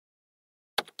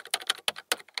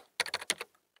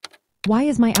Why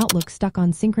is my Outlook stuck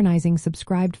on synchronizing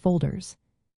subscribed folders?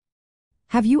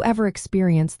 Have you ever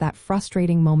experienced that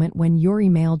frustrating moment when your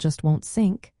email just won't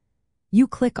sync? You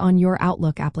click on your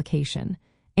Outlook application,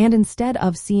 and instead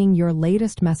of seeing your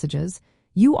latest messages,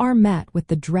 you are met with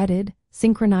the dreaded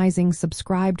synchronizing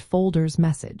subscribed folders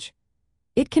message.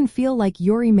 It can feel like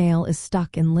your email is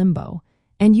stuck in limbo,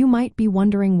 and you might be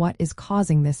wondering what is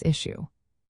causing this issue.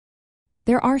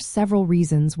 There are several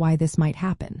reasons why this might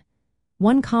happen.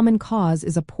 One common cause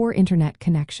is a poor internet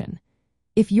connection.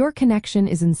 If your connection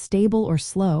is unstable or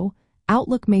slow,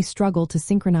 Outlook may struggle to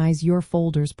synchronize your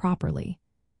folders properly.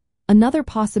 Another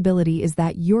possibility is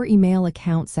that your email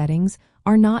account settings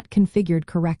are not configured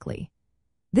correctly.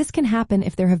 This can happen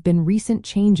if there have been recent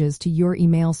changes to your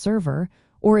email server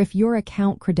or if your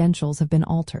account credentials have been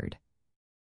altered.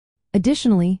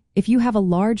 Additionally, if you have a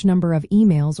large number of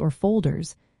emails or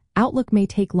folders, Outlook may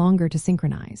take longer to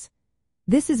synchronize.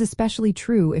 This is especially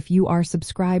true if you are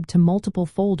subscribed to multiple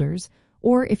folders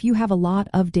or if you have a lot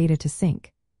of data to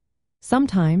sync.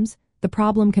 Sometimes, the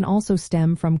problem can also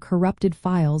stem from corrupted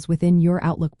files within your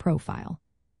Outlook profile.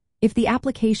 If the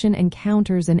application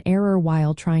encounters an error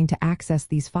while trying to access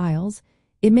these files,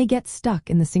 it may get stuck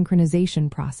in the synchronization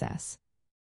process.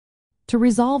 To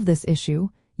resolve this issue,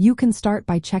 you can start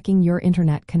by checking your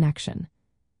internet connection.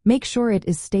 Make sure it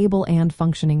is stable and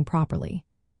functioning properly.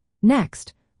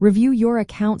 Next, review your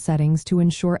account settings to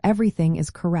ensure everything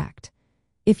is correct.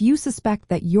 If you suspect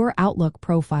that your Outlook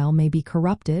profile may be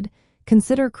corrupted,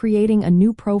 consider creating a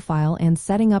new profile and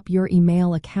setting up your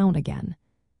email account again.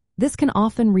 This can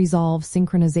often resolve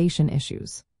synchronization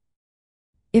issues.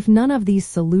 If none of these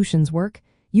solutions work,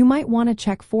 you might want to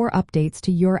check for updates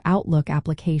to your Outlook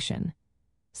application.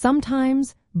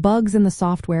 Sometimes, bugs in the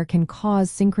software can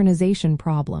cause synchronization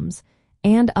problems,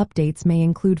 and updates may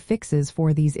include fixes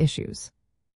for these issues.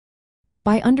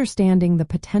 By understanding the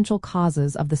potential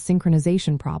causes of the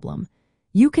synchronization problem,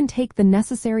 you can take the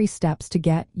necessary steps to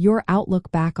get your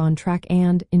Outlook back on track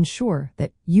and ensure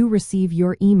that you receive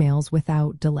your emails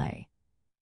without delay.